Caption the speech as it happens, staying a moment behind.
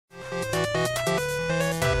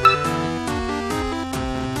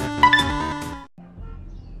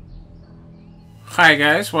Hi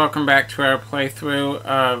guys, welcome back to our playthrough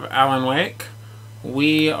of Alan Wake.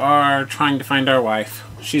 We are trying to find our wife.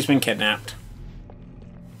 She's been kidnapped.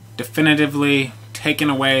 Definitively taken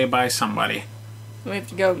away by somebody. We have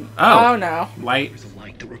to go. Oh no. Light.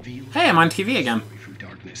 Hey, I'm on TV again. From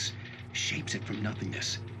darkness, shapes it from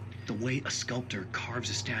nothingness. The way a sculptor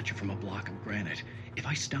carves a statue from a block of granite. If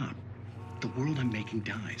I stop, the world I'm making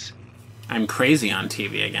dies. I'm crazy on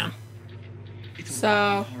TV again. It's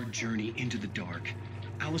a hard journey into the dark.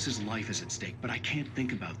 Alice's life is at stake, but I can't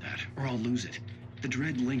think about that, or I'll lose it. The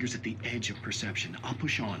dread lingers at the edge of perception. I'll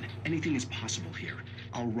push on. Anything is possible here.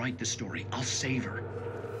 I'll write the story. I'll save her.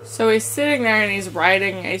 So he's sitting there and he's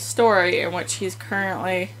writing a story in which he's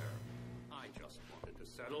currently... I just wanted to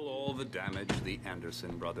settle all the damage the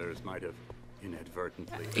Anderson brothers might have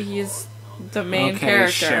inadvertently... He's the main Okay,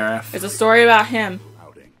 character. Sheriff. It's a story about him.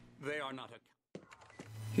 They are not a...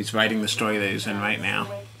 He's writing the story that he's in right now.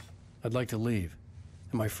 I'd like to leave.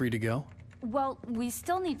 Am I free to go? Well, we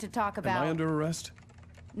still need to talk about... Am I under arrest?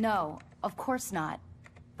 No, of course not.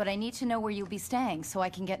 But I need to know where you'll be staying so I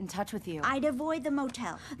can get in touch with you. I'd avoid the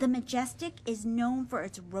motel. The Majestic is known for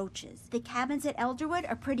its roaches. The cabins at Elderwood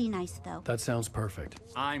are pretty nice, though. That sounds perfect.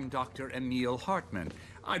 I'm Dr. Emil Hartman.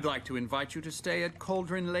 I'd like to invite you to stay at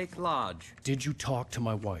Cauldron Lake Lodge. Did you talk to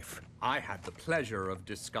my wife? I had the pleasure of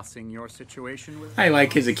discussing your situation with... I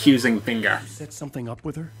like his accusing finger. Set something up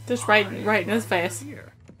with her? Just right in his face.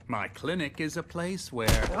 Here. My clinic is a place where...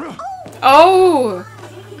 Oh!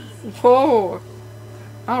 Whoa.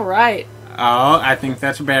 Alright. Oh, I think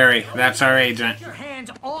that's Barry. That's our agent. Get your hands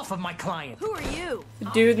off of my client. Who are you? The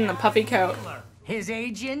dude in the puffy coat. His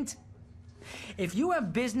agent? If you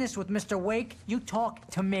have business with Mr. Wake, you talk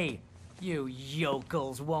to me. You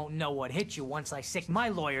yokels won't know what hit you once I sick my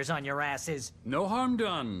lawyers on your asses. No harm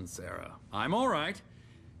done, Sarah. I'm all right.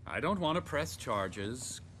 I don't want to press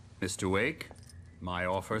charges. Mr. Wake, my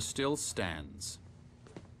offer still stands.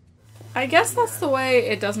 I guess that's the way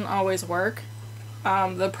it doesn't always work.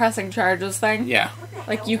 The pressing charges thing. Yeah.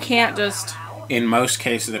 Like, you can't just... In most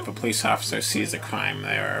cases, if a police officer sees a crime,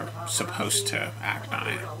 they are supposed to act on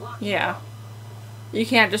it. Yeah. You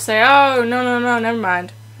can't just say, oh, no, never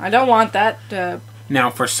mind. I don't want that. Now,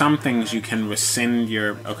 for some things, you can rescind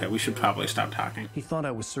your... Okay, we should probably stop talking. He thought I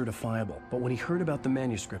was certifiable, but when he heard about the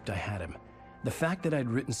manuscript, I had him. The fact that I'd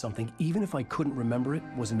written something, even if I couldn't remember it,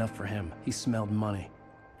 was enough for him. He smelled money.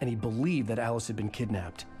 And he believed that Alice had been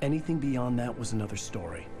kidnapped. Anything beyond that was another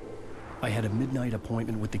story. I had a midnight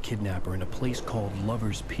appointment with the kidnapper in a place called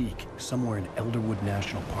Lover's Peak, somewhere in Elderwood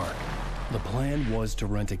National Park. The plan was to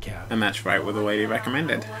rent a cab. And that's right what the lady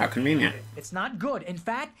recommended. How convenient. It's not good. In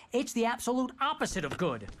fact, it's the absolute opposite of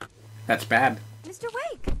good. That's bad. Mr.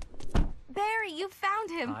 Wake! Barry, you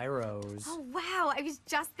found him. Hi, Rose. Oh, wow. I was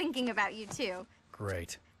just thinking about you, too.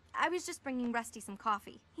 Great. I was just bringing Rusty some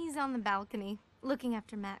coffee. He's on the balcony, looking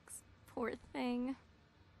after Max. Poor thing.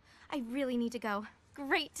 I really need to go.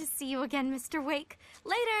 Great to see you again, Mr. Wake.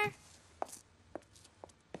 Later!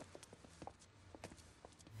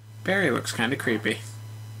 Barry looks kind of creepy.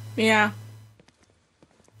 Yeah.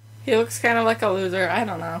 He looks kind of like a loser. I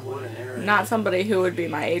don't know. Not somebody who would be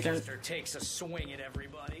my agent. Takes a swing at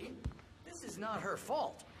everybody. This is not her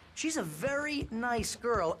fault. She's a very nice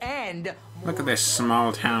girl, and... Look at this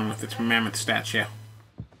small town with its mammoth statue.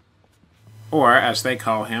 Or, as they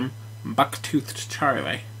call him, Buck-Toothed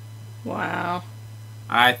Charlie. Wow.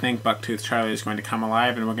 I think Buck-Toothed Charlie is going to come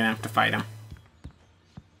alive and we're going to have to fight him.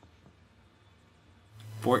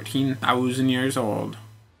 14,000 years old.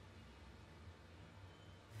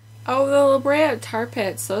 Oh, the La Brea tar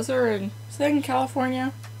pits. Those are in... Is that in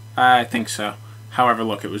California? I think so. However,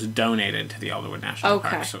 look, it was donated to the Elderwood National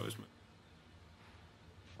Park, so it was...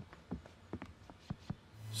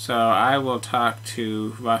 So I will talk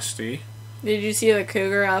to Rusty. Did you see the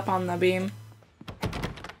cougar up on the beam?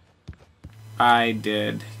 I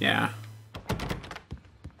did, yeah.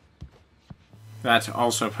 That's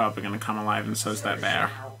also probably going to come alive, and so's that bear.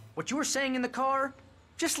 What you were saying in the car?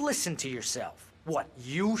 Just listen to yourself. What,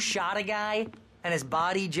 you shot a guy and his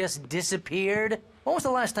body just disappeared? When was the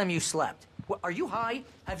last time you slept? What, are you high?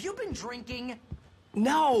 Have you been drinking?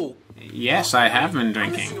 No! Yes, I have been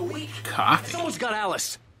drinking coffee. Someone's got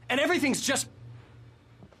Alice, and everything's just...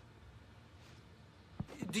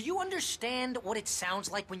 Do you understand what it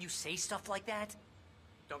sounds like when you say stuff like that?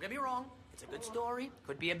 Don't get me wrong. It's a good story.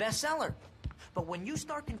 Could be a bestseller. But when you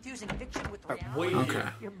start confusing fiction with reality, Okay.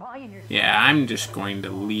 you're buying your... Yeah, I'm just going to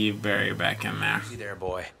leave Barry back in there. Easy there,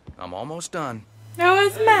 boy. I'm almost done. No,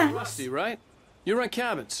 it's Max. Rusty, right? You rent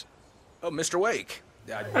cabins. Oh, Mr. Wake.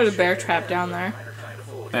 There's a bear trap down there.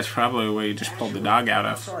 That's probably where you just pulled the dog out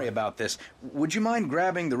of. Sorry about this. Would you mind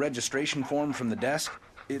grabbing the registration form from the desk?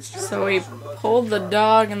 It's just... So he pulled the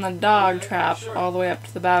dog in the dog trap all the way up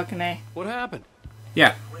to the balcony. What happened?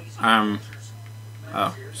 Yeah.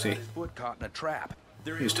 Oh, see. Foot caught in a trap.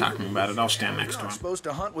 He's talking about it. I'll stand next to You're not him. supposed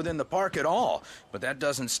to hunt within the park at all, but that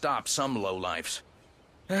doesn't stop some lowlifes.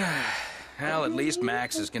 Well, at least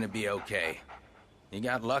Max is gonna be okay. He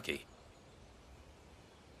got lucky.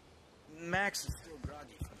 Max is still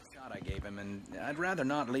groggy from the shot I gave him, and I'd rather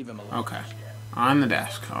not leave him alone. Okay. On the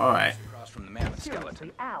desk. Alright. Across from the mammoth skeleton.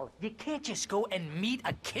 Seriously, Al, you can't just go and meet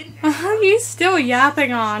a kid. He's still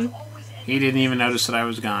yapping on. He didn't even notice that I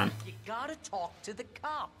was gone. You gotta talk to the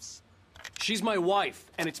cops. She's my wife,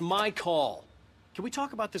 and it's my call. Can we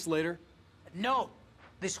talk about this later? No,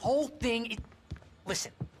 this whole thing is...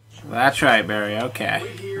 Listen. That's right, Barry.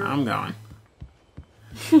 Okay. I'm going.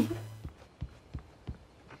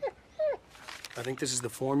 I think this is the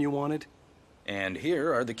form you wanted. And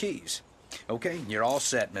here are the keys. Okay, you're all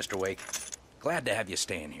set, Mr. Wake. Glad to have you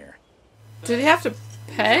staying here. Did he have to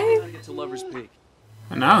pay? Gotta get to Lover's Peak.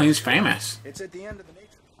 No, he's famous. It's at the end of the nature.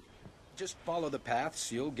 Just follow the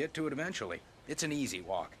paths, you'll get to it eventually. It's an easy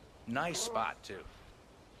walk. Nice spot, too.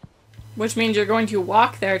 Which means you're going to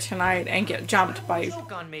walk there tonight and get jumped by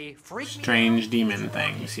Joke on me. Freak me Strange demon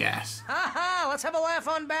things, yes. Ha ha! Let's have a laugh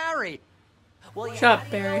on Barry. Well, Shut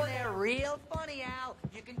up, Barry. They're real funny, Al.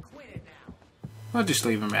 You can quit it now. We'll just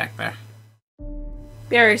leave him back there.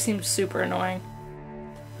 Barry seems super annoying.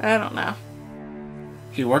 I don't know.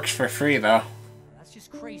 He works for free, though. That's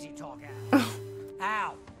just crazy talk, Al.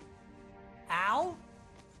 Al. Al?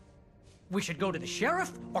 We should go to the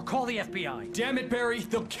sheriff or call the FBI. Damn it, Barry,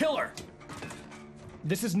 they'll kill her.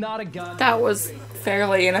 This is not a gun. That was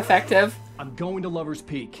fairly ineffective. I'm going to Lover's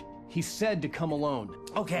Peak. He said to come alone.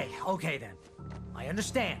 Okay then. I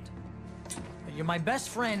understand. But you're my best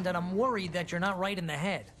friend, and I'm worried that you're not right in the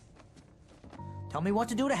head. Tell me what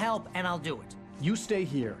to do to help, and I'll do it. You stay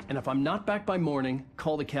here, and if I'm not back by morning,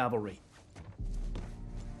 call the cavalry.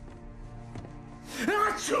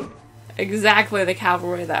 Exactly the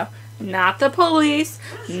cavalry, though. Not the police,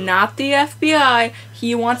 not the FBI.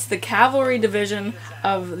 He wants the cavalry division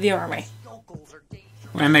of the army.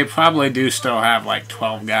 And they probably do still have like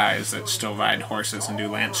 12 guys that still ride horses and do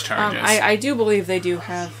lance charges. I do believe they do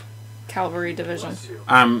have cavalry division.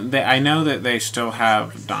 I know that they still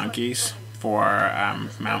have donkeys for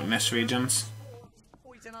mountainous regions.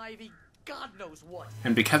 Poison ivy, God knows what.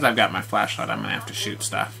 And because I've got my flashlight, I'm gonna have to shoot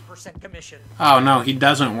stuff. % commission. Oh no, he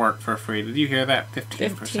doesn't work for free. Did you hear that?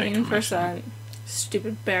 15%. 15%.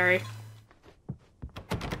 Stupid Barry.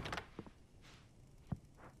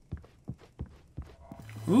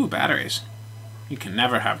 Ooh, batteries. You can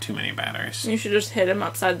never have too many batteries. You should just hit him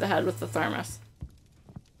upside the head with the thermos.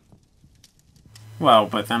 Well,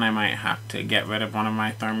 but then I might have to get rid of one of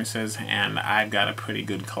my thermoses, and I've got a pretty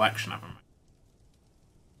good collection of them.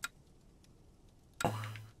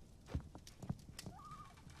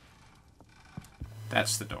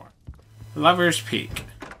 That's the door. Lover's Peak.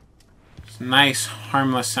 It's a nice,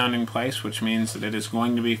 harmless sounding place, which means that it is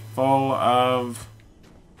going to be full of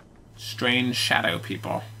strange shadow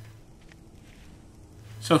people.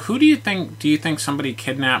 So who do you think somebody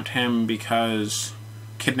kidnapped him because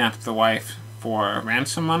kidnapped the wife for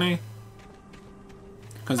ransom money?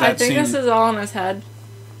 I think this is all in his head.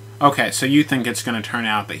 Okay, so you think it's going to turn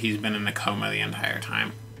out that he's been in a coma the entire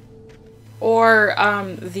time. Or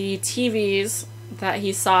the TVs that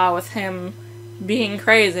he saw with him being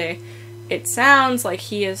crazy. It sounds like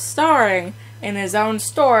he is starring in his own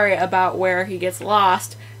story about where he gets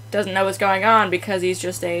lost, doesn't know what's going on because he's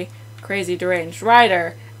just a crazy deranged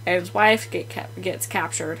writer, and his wife gets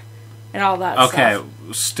captured, and all that stuff. Okay,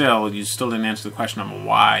 still, you still didn't answer the question of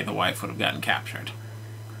why the wife would have gotten captured.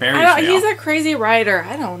 He's a crazy writer.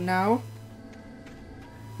 I don't know.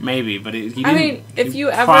 Maybe, but he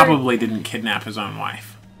probably didn't kidnap his own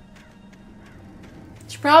wife.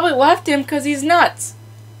 She probably left him because he's nuts.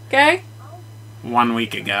 Okay? 1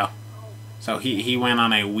 week ago. So he went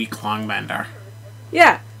on a week-long bender.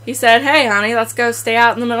 Yeah. He said, hey, honey, let's go stay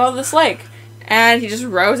out in the middle of this lake. And he just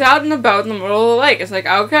rows out in a boat in the middle of the lake. It's like,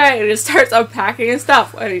 okay. And he just starts unpacking his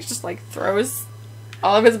stuff. And he just, like, throws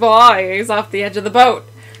all of his belongings off the edge of the boat.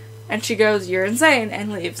 And she goes, you're insane,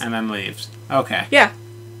 and leaves. And then leaves. Okay. Yeah.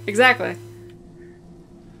 Exactly.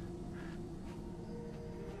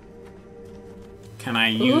 Can I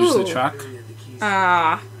use the truck?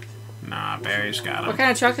 Nah, Barry's got him. What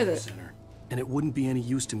kind of truck is it? And it wouldn't be any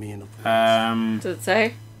use to me in a... Does it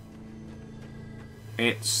say?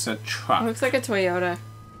 It's a truck. It looks like a Toyota.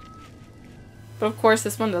 But of course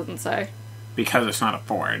this one doesn't say. Because it's not a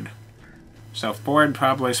Ford. So Ford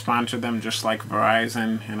probably sponsored them just like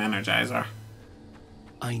Verizon and Energizer.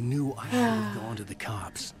 I knew I should have gone to the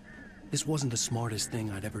cops. This wasn't the smartest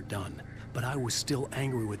thing I'd ever done, but I was still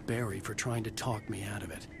angry with Barry for trying to talk me out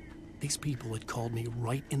of it. These people had called me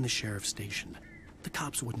right in the sheriff's station. The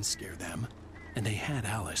cops wouldn't scare them, and they had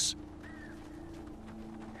Alice.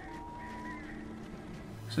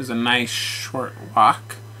 This is a nice short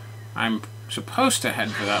walk. I'm supposed to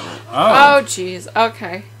head for that. Oh, jeez.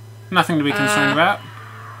 Okay. Nothing to be concerned about.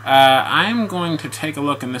 I'm going to take a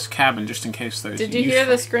look in this cabin just in case there's... Did you hear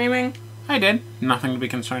the screaming? I did. Nothing to be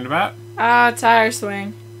concerned about. Tire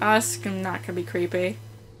swing. It's not gonna be creepy.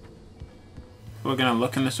 We're gonna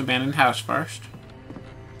look in this abandoned house first.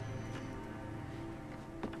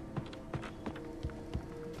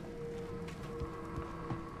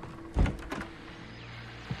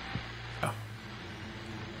 Oh.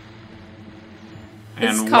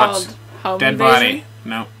 It's And called what's Home dead Invasion? body?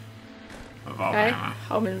 No. Evolve Okay. ammo.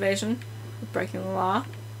 Home invasion. Breaking the law.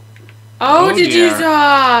 Oh, did dear.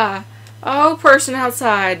 you... Oh, person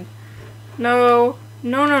outside. No.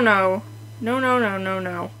 No, no, no. No, no, no, no,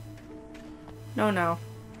 no. No, no.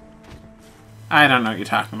 I don't know what you're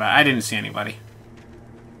talking about. I didn't see anybody.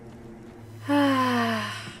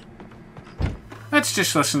 Let's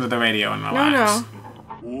just listen to the radio and relax.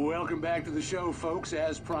 No. Welcome back to the show, folks.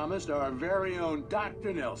 As promised, our very own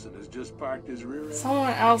Dr. Nelson has just parked his rear end.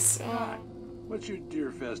 Someone else. What's your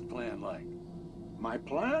Deerfest plan like? My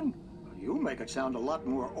plan? You make it sound a lot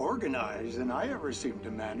more organized than I ever seem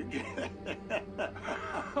to manage.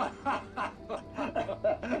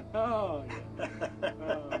 Oh,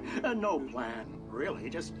 No plan, really.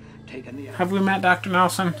 Just taking the... Have we met Dr.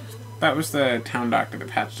 Nelson? That was the town doctor that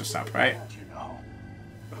patched us up, right?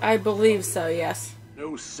 I believe so, yes.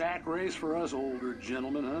 no sack race for us older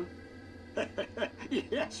gentlemen, huh?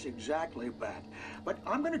 Yes, exactly, Bat. But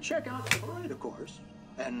I'm going to check out the parade, of course.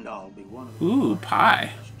 And I'll be one of the Ooh,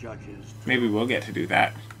 pie. judges. Maybe we'll get to do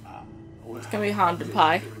that. It's gonna be haunted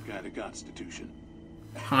pie. Kind of constitution.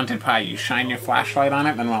 Haunted pie, you shine your flashlight on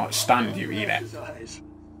it, then while it's stunned, you eat it.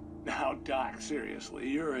 Now, Doc, seriously,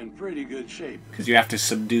 you're in pretty good shape. Because you have to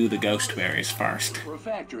subdue the ghost berries first. For a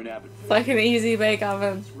fact, you're an avid... It's like an easy bake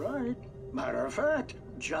oven. Right. Matter of fact,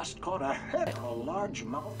 just caught a heck of a large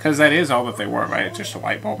mouth. Because that is all that they were, right? It's just a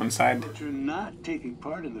light bulb inside. But you're not taking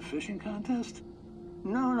part in the fishing contest?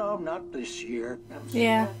 No, not this year.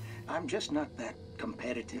 Yeah. I'm just not that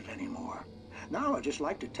competitive anymore. Now I just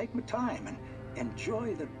like to take my time and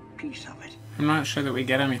enjoy the piece of it. I'm not sure that we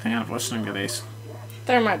get anything out of listening to these.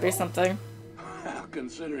 There might be something.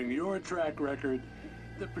 Considering your track record,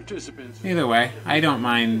 the participants... Either way, I don't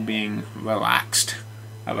mind being relaxed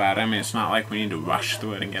about it. I mean, it's not like we need to rush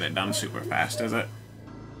through it and get it done super fast, is it?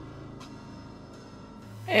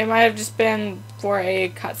 It might have just been for a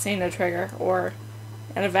cutscene to trigger, or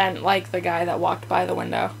an event like the guy that walked by the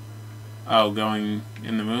window. Oh, going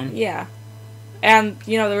in the moon? Yeah. And,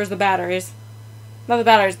 you know, there was the batteries. Not the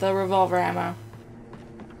batteries, the revolver ammo.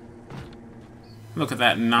 Look at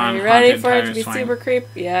that Are you non-haunted ready for it tire to be swing. super creep?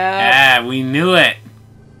 Yeah. Yeah, we knew it.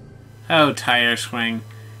 Oh, tire swing.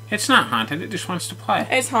 It's not haunted, it just wants to play.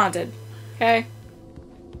 It's haunted. Okay?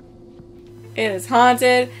 It is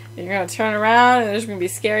haunted, and you're gonna turn around, and there's gonna be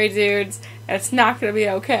scary dudes, and it's not gonna be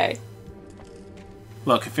okay.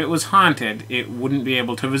 Look, if it was haunted, it wouldn't be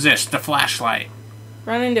able to resist the flashlight.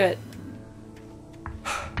 Run into it.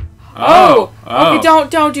 Oh! Okay,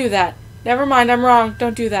 don't do that. Never mind, I'm wrong.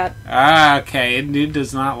 Don't do that. Ah, okay, it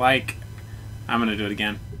does not like... I'm gonna do it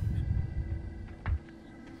again.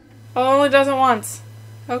 Oh, it only does it once.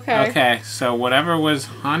 Okay. Okay, so whatever was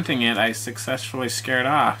haunting it, I successfully scared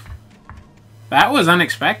off. That was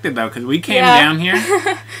unexpected, though, because we came down here.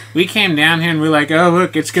 We came down here and we're like, oh,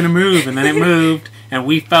 look, it's gonna move. And then it moved, and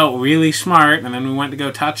we felt really smart, and then we went to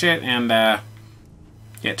go touch it, and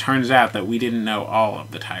it turns out that we didn't know all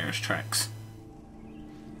of the tire's tricks.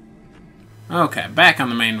 Okay, back on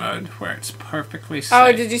the main road, where it's perfectly safe.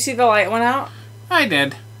 Oh, did you see the light went out? I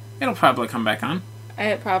did. It'll probably come back on.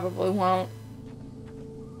 It probably won't.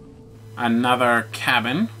 Another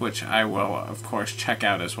cabin, which I will, of course, check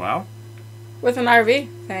out as well. With an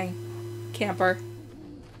RV thing. Camper.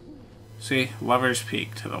 See, Lover's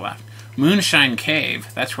Peak to the left. Moonshine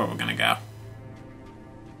Cave, that's where we're gonna go.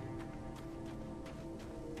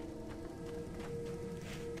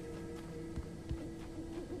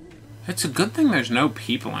 It's a good thing there's no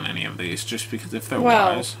people in any of these, just because if there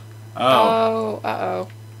was... Oh.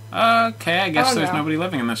 Uh-oh. Okay, I guess there's nobody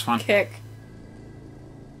living in this one. Kick.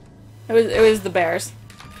 It was the bears.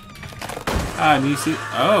 Ah, and you see...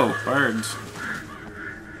 Oh, birds.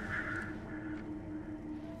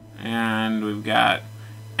 And we've got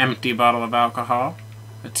empty bottle of alcohol,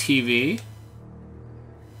 a TV.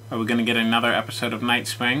 Are we going to get another episode of Night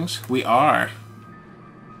Springs? We are.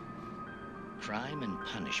 Crime and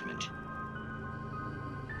punishment.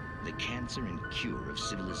 The cancer and cure of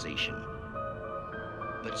civilization.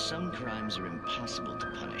 But some crimes are impossible to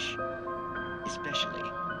punish, especially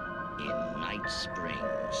in Night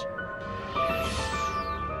Springs.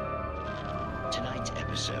 Tonight's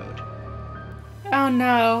episode. Oh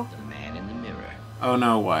no. The Man in the Mirror. Oh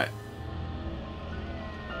no, what?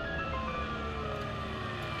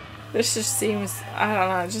 This just seems, I don't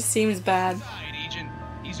know, it just seems bad. Agent,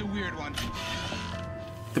 he's a weird one.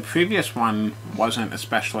 The previous one wasn't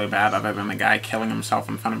especially bad, other than the guy killing himself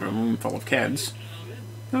in front of a room full of kids.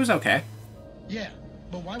 It was okay. Yeah,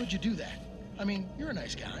 but why would you do that? I mean, you're a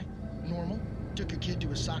nice guy. Normal. Took a kid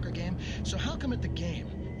to a soccer game. So how come at the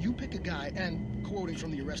game, you pick a guy and, quoting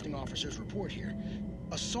from the arresting officer's report here,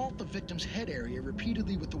 assault the victim's head area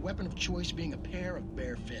repeatedly with the weapon of choice being a pair of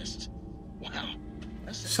bare fists? Wow.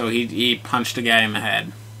 So he punched a guy in the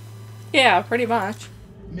head. Yeah, pretty much.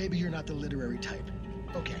 Maybe you're not the literary type.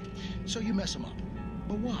 Okay, so you mess him up.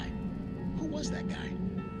 But why? Who was that guy?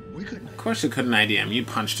 We couldn't... Of course you couldn't ID him. You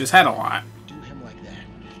punched his head a lot. Do him like that.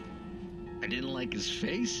 I didn't like his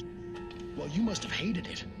face? Well, you must have hated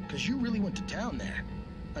it, because you really went to town there.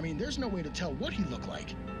 I mean, there's no way to tell what he looked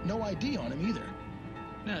like. No ID on him either.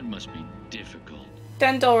 That must be difficult.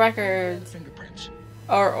 Dental records. Fingerprints.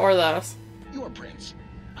 Or those. Your prints.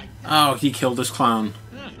 Oh, he killed his clone.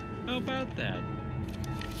 How about that?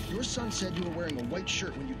 Your son said you were wearing a white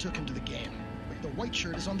shirt when you took him to the game. But the white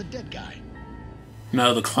shirt is on the dead guy.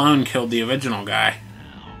 No, the clone killed the original guy.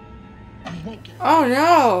 You won't get... Oh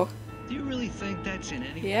no! Do you really think that's in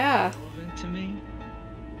any way Yeah. relevant to me?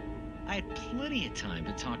 I had plenty of time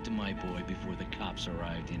to talk to my boy before the cops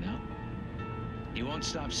arrived, you know? He won't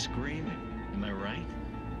stop screaming, am I right?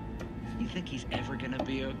 You think he's ever gonna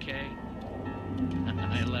be okay?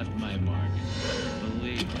 I left my mark.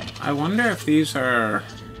 Believe me. I wonder if these are...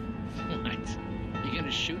 What? You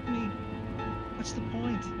gonna shoot me? What's the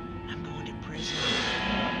point? I'm going to prison.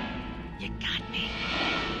 You got me.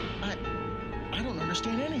 I don't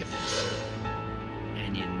understand any of this.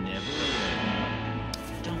 And you never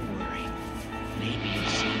will. Don't worry. Maybe you'll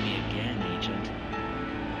see me again, Agent.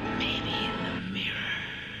 Maybe in the mirror.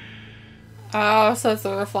 Oh, so it's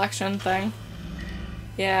the reflection thing.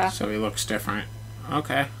 Yeah. So he looks different.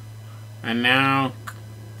 Okay. And now,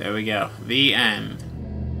 there we go. The end.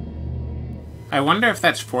 I wonder if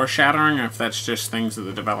that's foreshadowing or if that's just things that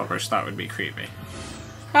the developers thought would be creepy.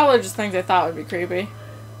 Probably just things they thought would be creepy.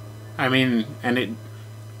 I mean, and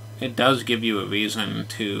it does give you a reason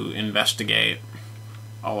to investigate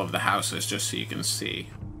all of the houses just so you can see.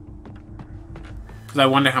 Because I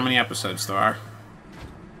wonder how many episodes there are.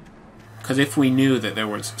 Because if we knew that there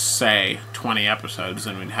was, say, 20 episodes,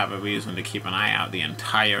 then we'd have a reason to keep an eye out the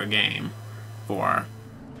entire game for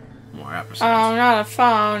more episodes. Oh, not a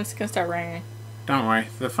phone. It's gonna start ringing. Don't worry,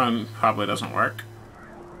 the phone probably doesn't work.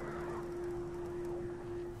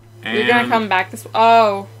 And You're gonna come back this...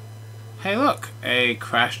 Oh. Hey, look, a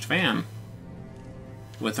crashed van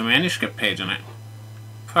with a manuscript page in it.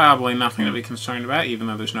 Probably nothing to be concerned about, even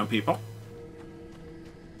though there's no people.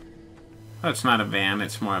 Oh, it's not a van,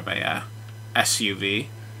 it's more of a SUV.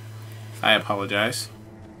 I apologize.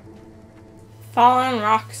 Fallen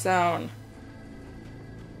Rock Zone.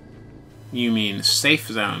 You mean safe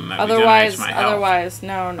zone that Otherwise, regenerates my health. otherwise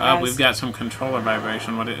known Oh, as... we've got some controller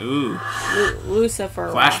vibration. What? Ooh. Lucifer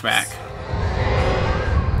Flashback. rocks.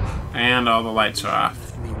 And all the lights are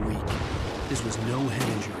off. Me weak. This was no head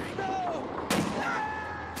injury.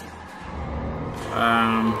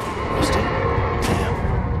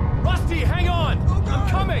 Rusty, hang on! I'm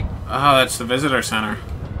coming! Oh, that's the visitor center.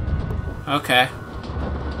 Okay.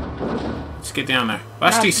 Let's get down there.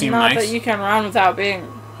 Rusty seemed not nice. that you can run without being...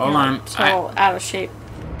 Hold on. total out of shape.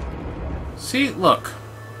 See, look.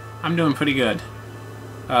 I'm doing pretty good.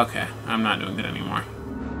 Okay, I'm not doing good anymore.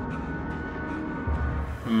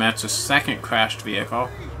 And that's a second crashed vehicle.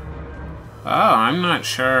 Oh, I'm not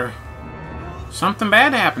sure. Something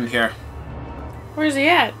bad happened here. Where's he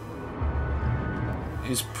at?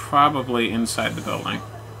 He's probably inside the building.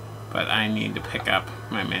 But I need to pick up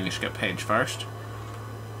my manuscript page first.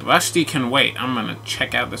 Rusty can wait. I'm gonna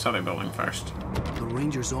check out this other building first. The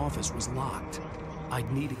ranger's office was locked.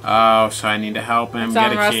 I'd need a... Oh, so I need to help him It's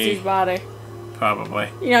get on a Rusty's key. body. Probably.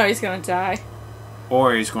 You know he's gonna die.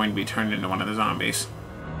 Or he's going to be turned into one of the zombies.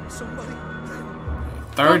 Somebody.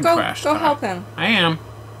 Third go crash. Go car. help him. I am.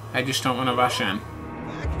 I just don't want to rush in.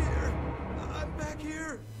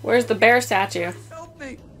 Where's the bear statue? Help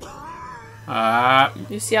me.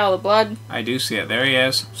 You see all the blood? I do see it. There he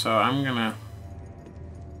is. So I'm gonna...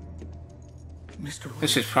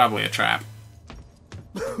 This is probably a trap.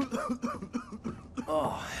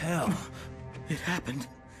 Oh, hell. It happened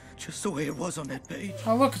just the way it was on that page.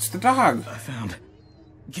 Oh, look, it's the dog. I found.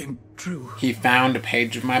 Came true. He found a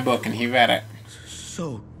page of my book and he read it.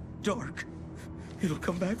 So dark. It'll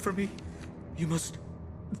come back for me. You must...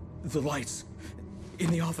 The lights. In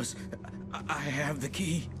the office. I have the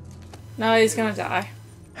key. No, he's gonna die.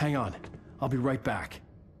 Hang on. I'll be right back.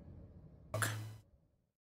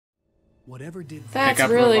 Whatever did... That's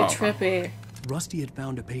really trippy. Rusty had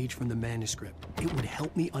found a page from the manuscript. It would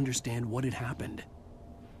help me understand what had happened.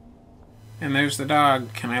 And there's the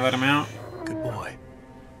dog. Can I let him out? Good boy.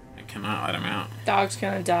 I cannot let him out. Dog's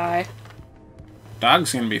gonna die.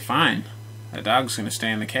 Dog's gonna be fine. The dog's gonna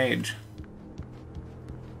stay in the cage.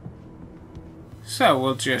 So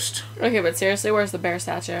we'll just... Okay, but seriously, where's the bear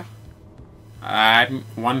statue?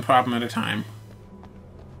 One problem at a time.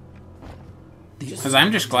 Because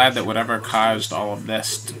I'm just glad that whatever caused all of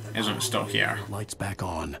this isn't still here. Lights back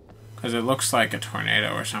on. Because it looks like a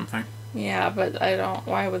tornado or something. Yeah, but I don't...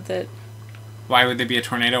 Why would it... Why would there be a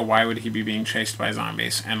tornado? Why would he be being chased by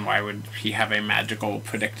zombies? And why would he have a magical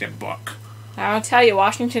predictive book? I'll tell you,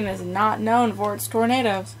 Washington is not known for its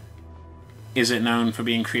tornadoes. Is it known for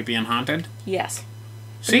being creepy and haunted? Yes.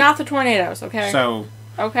 See? But not the tornadoes, okay? So...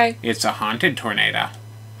 Okay. It's a haunted tornado.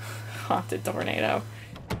 Haunted tornado.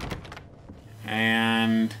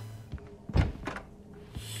 And...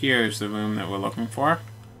 Here's the room that we're looking for.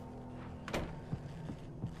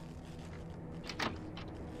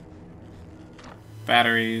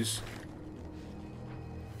 Batteries.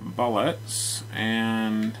 Bullets.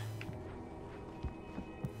 And...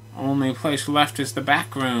 Only place left is the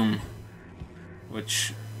back room.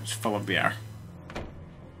 Which is full of beer.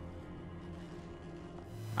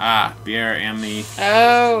 Ah, beer and the...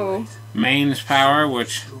 Oh. Mains power,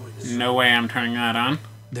 which... No way I'm turning that on.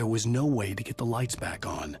 There was no way to get the lights back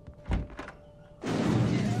on.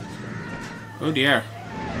 Oh dear.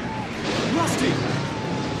 Rusty!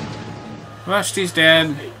 Rusty's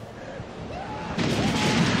dead.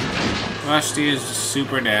 Rusty is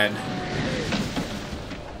super dead.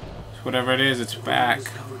 Whatever it is, it's back.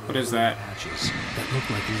 What is that? That look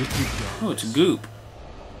like liquid dough. Oh, it's goop.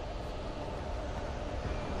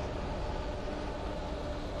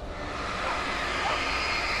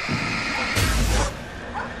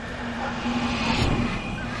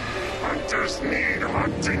 Hunters need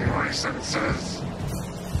hunting licenses.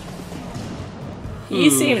 He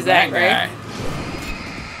seems that guy.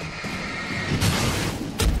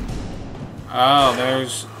 Oh,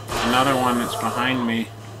 there's another one that's behind me.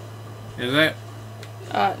 Is it?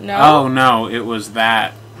 No. Oh, no, it was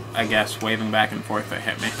that, I guess, waving back and forth that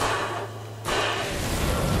hit me.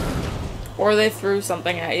 Or they threw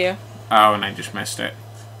something at you. Oh, and I just missed it.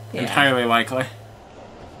 Yeah. Entirely likely.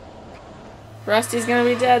 Rusty's gonna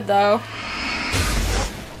be dead, though.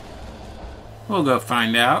 We'll go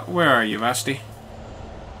find out. Where are you, Rusty?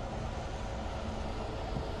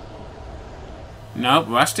 Nope,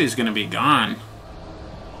 Rusty's gonna be gone.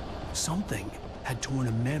 Something had torn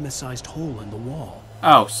a mammoth-sized hole in the wall.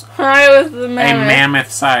 Oh. Right with the mammoth. A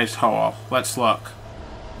mammoth-sized hole. Let's look.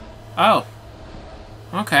 Oh.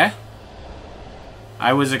 Okay.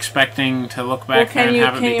 I was expecting to look back there and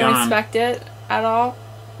have it be gone. Can you inspect it at all?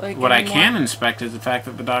 Like what I can inspect is the fact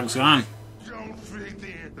that the dog's gone.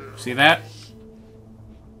 See that?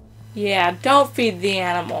 Yeah, don't feed the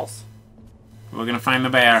animals. We're gonna find the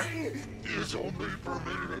bear. Is only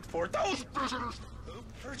permitted for those visitors who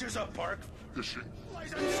purchase a park fishing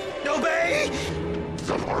license. Obey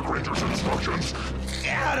the park ranger's instructions.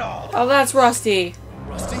 At all. Oh, that's Rusty.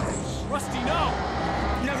 Rusty? Rusty, no!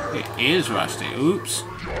 Never. It is Rusty. Oops.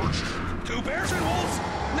 Two bears and wolves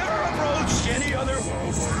never approach any other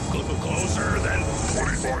wolf closer than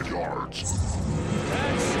 25 yards.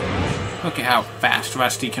 Look at how fast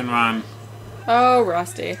Rusty can run. Oh,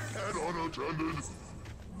 Rusty. And unattended.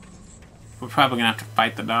 We're probably gonna have to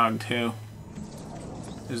fight the dog too.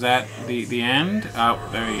 Is that the end? Oh,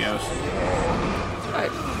 there he goes.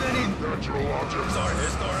 Many natural objects are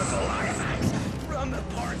historical artifacts from the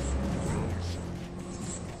park.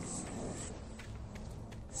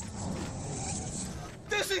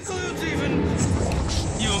 This includes even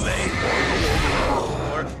you made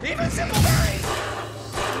or even simple berries.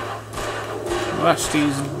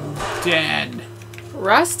 Rusty's dead.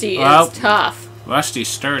 Rusty is tough. Rusty's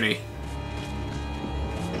sturdy.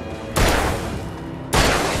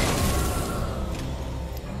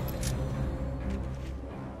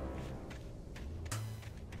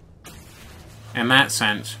 In that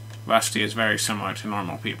sense, Rusty is very similar to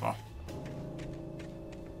normal people.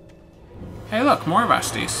 Hey look, more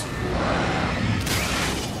Rusties.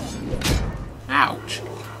 Ouch.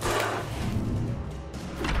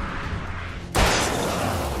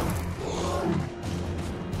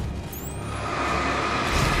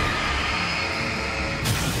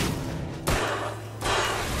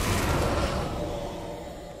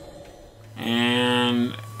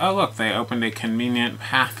 And, oh look, they opened a convenient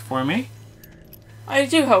path for me. I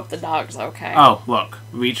do hope the dog's okay. Oh, look,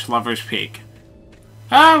 reach Lover's Peak.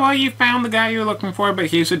 Ah, well, you found the guy you were looking for, but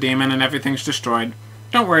he's a demon and everything's destroyed.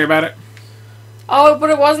 Don't worry about it. Oh, but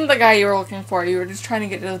it wasn't the guy you were looking for. You were just trying to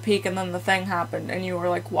get to the peak and then the thing happened and you were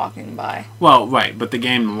like walking by. Well, right, but the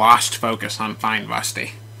game lost focus on Find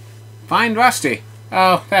Rusty. Find Rusty?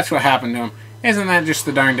 Oh, that's what happened to him. Isn't that just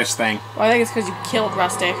the darndest thing? Well, I think it's because you killed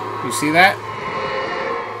Rusty. You see that?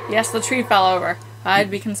 Yes, the tree fell over.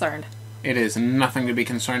 I'd be concerned. It is nothing to be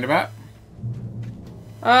concerned about.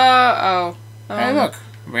 Oh. Hey, look.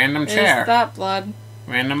 Random chair. Is that blood?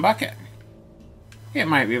 Random bucket. It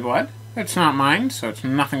might be blood. It's not mine, so it's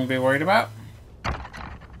nothing to be worried about.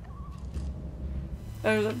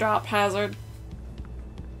 There's a drop hazard.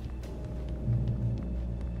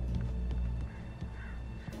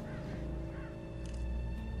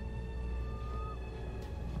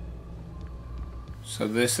 So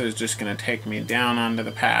this is just going to take me down onto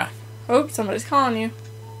the path. Oops, somebody's calling you.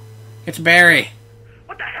 It's Barry.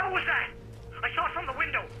 What the hell was that? I saw it from the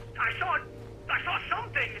window. I saw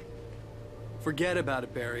something. Forget about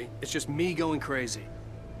it, Barry. It's just me going crazy.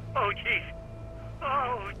 Oh, jeez.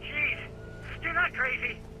 Oh, jeez. You're not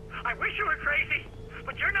crazy. I wish you were crazy,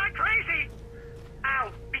 but you're not crazy.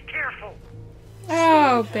 Ow, be careful.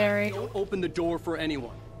 Oh, Barry. Don't open the door for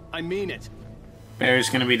anyone. I mean it. Barry's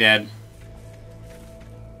going to be dead.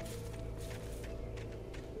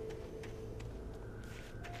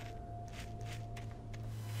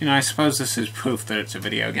 You know, I suppose this is proof that it's a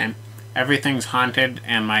video game. Everything's haunted,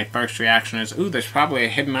 and my first reaction is, ooh, there's probably a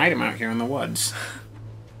hidden item out here in the woods.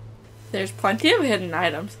 There's plenty of hidden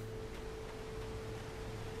items.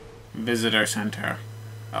 Visitor Center,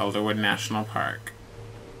 Elderwood National Park.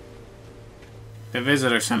 The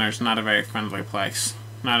Visitor Center's not a very friendly place.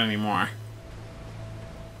 Not anymore.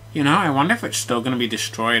 You know, I wonder if it's still going to be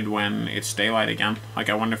destroyed when it's daylight again. Like,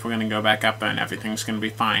 I wonder if we're going to go back up there and everything's going to be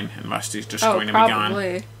fine, and Rusty's just going to be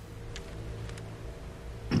gone.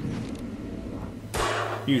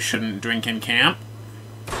 You shouldn't drink in camp.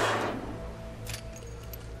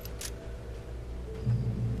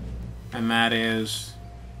 And that is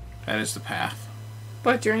the path.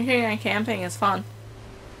 But drinking and camping is fun.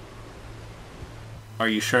 Are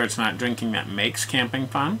you sure it's not drinking that makes camping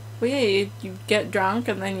fun? Well, yeah, you get drunk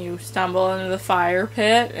and then you stumble into the fire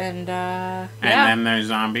pit and, And then there's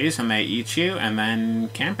zombies and they eat you and then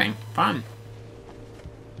camping. Fun.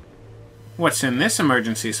 What's in this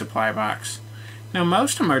emergency supply box? Now,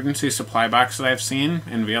 most emergency supply boxes I've seen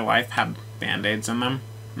in real life have band-aids in them,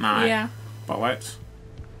 not bullets.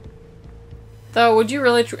 Though, would you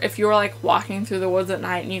really, if you were like walking through the woods at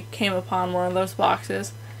night and you came upon one of those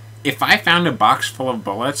boxes? If I found a box full of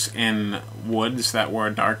bullets in woods that were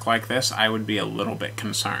dark like this, I would be a little bit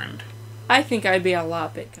concerned. I think I'd be a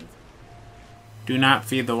lot bit concerned. Do not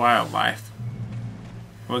feed the wildlife.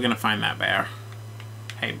 We're gonna find that bear.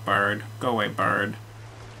 Hey, bird. Go away, bird.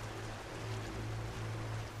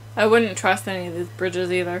 I wouldn't trust any of these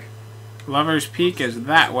bridges either. Lover's Peak is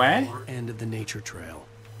that way. Far end of the nature trail.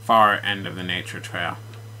 Far end of the nature trail.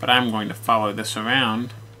 But I'm going to follow this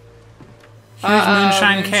around. Here's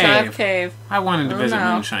Moonshine Cave. I wanted to visit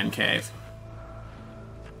Moonshine Cave.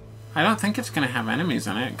 I don't think it's going to have enemies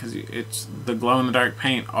in it, because it's the glow-in-the-dark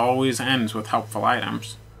paint always ends with helpful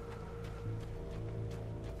items.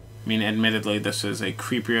 I mean, admittedly, this is a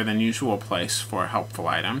creepier than usual place for helpful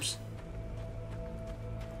items.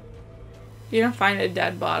 You don't find a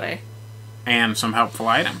dead body. And some helpful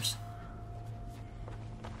items.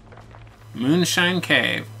 Moonshine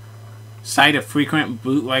Cave. Site of frequent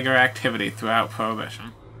bootlegger activity throughout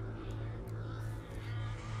Prohibition.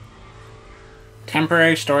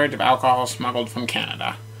 Temporary storage of alcohol smuggled from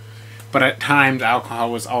Canada. But at times,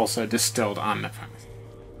 alcohol was also distilled on the premise.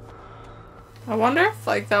 I wonder if,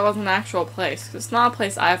 like, that was an actual place. 'Cause it's not a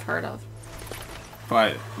place I've heard of.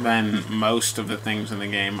 But then most of the things in the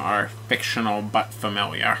game are fictional but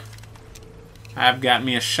familiar. I've got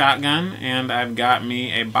me a shotgun, and I've got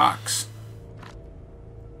me a box.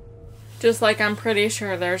 Just like I'm pretty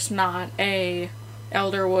sure there's not a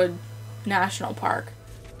Elderwood National Park.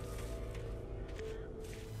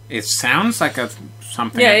 It sounds like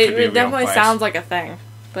something. Yeah, that could be a it real definitely place. sounds like a thing,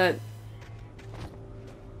 but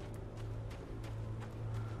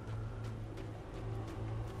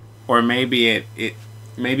or maybe it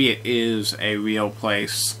maybe it is a real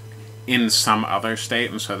place in some other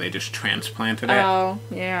state, and so they just transplanted it. Oh,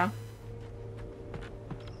 yeah.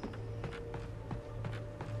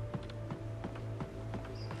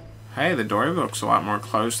 Hey, the door looks a lot more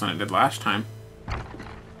closed than it did last time.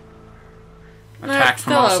 Attacked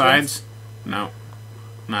from all sides? No.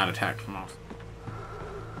 Not attacked from all sides.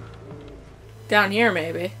 Down here,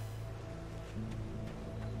 maybe.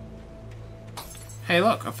 Hey,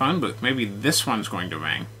 look, a phone booth. Maybe this one's going to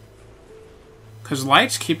ring. Because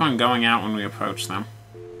lights keep on going out when we approach them.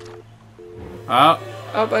 Oh.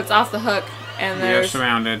 Oh, but it's off the hook. And We are there's...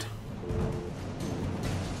 surrounded.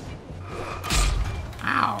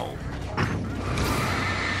 Ow.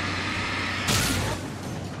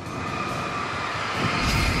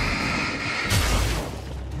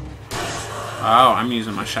 Oh, I'm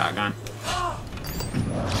using my shotgun.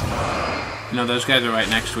 You know, those guys are right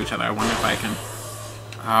next to each other. I wonder if I can...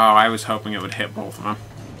 Oh, I was hoping it would hit both of them.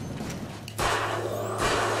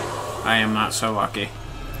 I am not so lucky.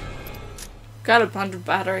 Got a bunch of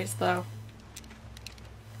batteries, though.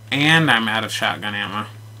 And I'm out of shotgun ammo.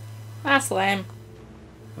 That's lame.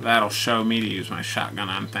 That'll show me to use my shotgun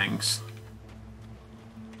on things.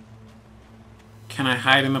 Can I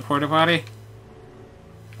hide in the porta potty?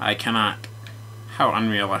 I cannot. How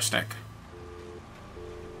unrealistic.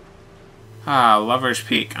 Ah, Lover's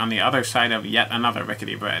Peak, on the other side of yet another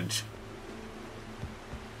rickety bridge.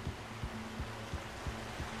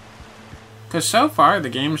 Because so far, the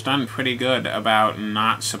game's done pretty good about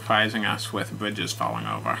not surprising us with bridges falling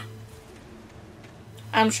over.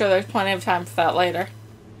 I'm sure there's plenty of time for that later.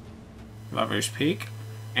 Lover's Peak.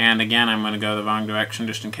 And again, I'm going to go the wrong direction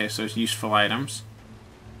just in case there's useful items.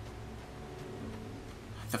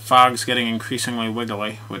 The fog's getting increasingly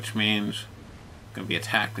wiggly, which means I'm going to be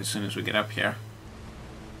attacked as soon as we get up here.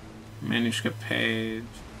 Manuscript page.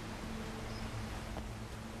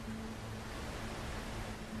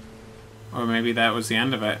 Or maybe that was the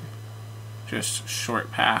end of it. Just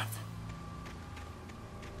short path.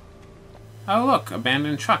 Oh look,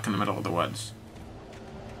 abandoned truck in the middle of the woods.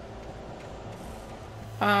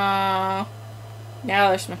 Now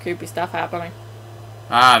there's some creepy stuff happening.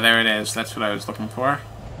 Ah, there it is. That's what I was looking for.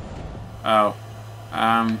 Oh.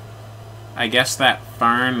 I guess that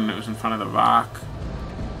fern that was in front of the rock.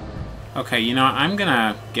 Okay, you know what? I'm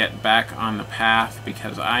gonna get back on the path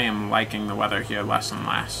because I am liking the weather here less and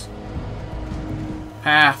less.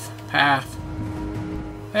 Path, path.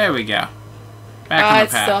 There we go. Back on the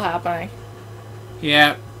It's path. still happening.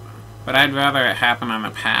 Yeah, but I'd rather it happen on the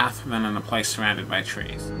path than in a place surrounded by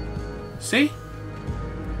trees. See?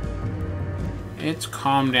 It's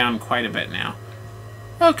calmed down quite a bit now.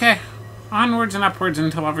 Okay, onwards and upwards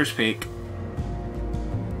into Lover's Peak.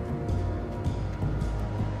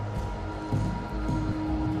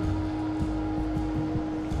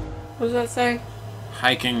 What does that say?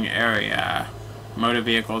 Hiking area. Motor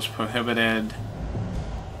vehicles prohibited.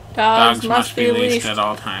 Dogs must be leashed leashed at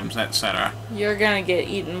all times, etc. You're gonna get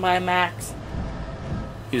eaten by Max.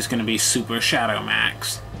 He's gonna be Super Shadow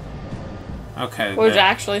Max. Okay. Which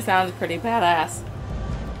actually sounds pretty badass.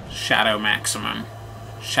 Shadow Maximum.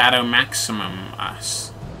 Shadow Maximum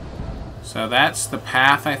us. So that's the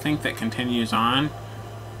path, I think, that continues on.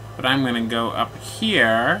 But I'm gonna go up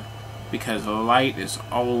here because the light is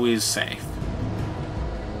always safe.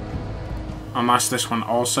 Unless this one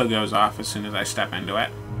also goes off as soon as I step into it.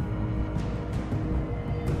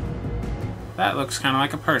 That looks kind of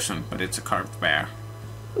like a person, but it's a carved bear.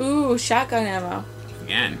 Ooh, shotgun ammo.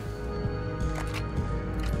 Again.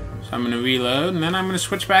 So I'm going to reload, and then I'm going to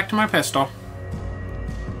switch back to my pistol.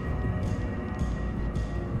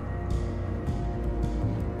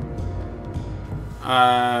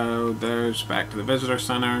 There's back to the visitor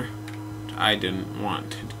center. I didn't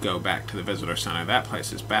want to go back to the visitor center. That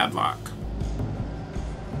place is bad luck.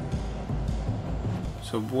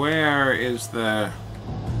 So where is the...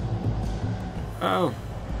 Oh.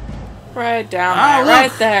 Right down there.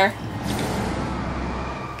 Right there.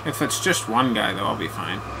 If it's just one guy, though, I'll be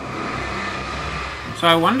fine. So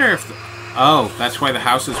I wonder if... Oh, that's why the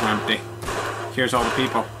houses were empty. Here's all the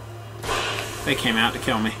people. They came out to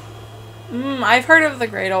kill me. I've heard of the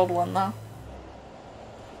Great Old One, though.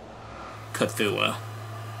 Cthulhu.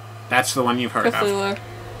 That's the one you've heard Cthulhu. of.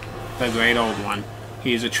 The Great Old One.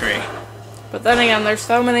 He's a tree. But then again, there's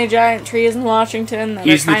so many giant trees in Washington that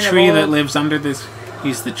He's are the kind tree of that old. lives under this.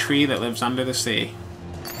 He's the tree that lives under the sea.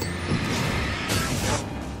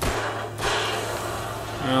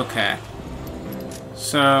 Okay.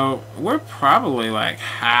 So we're probably like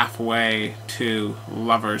halfway to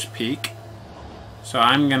Lover's Peak. So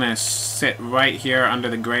I'm gonna sit right here under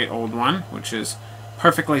the Great Old One, which is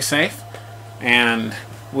perfectly safe. And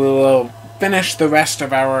We will finish the rest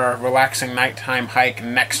of our relaxing nighttime hike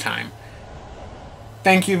next time.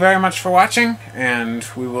 Thank you very much for watching, and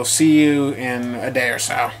we will see you in a day or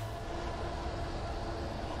so.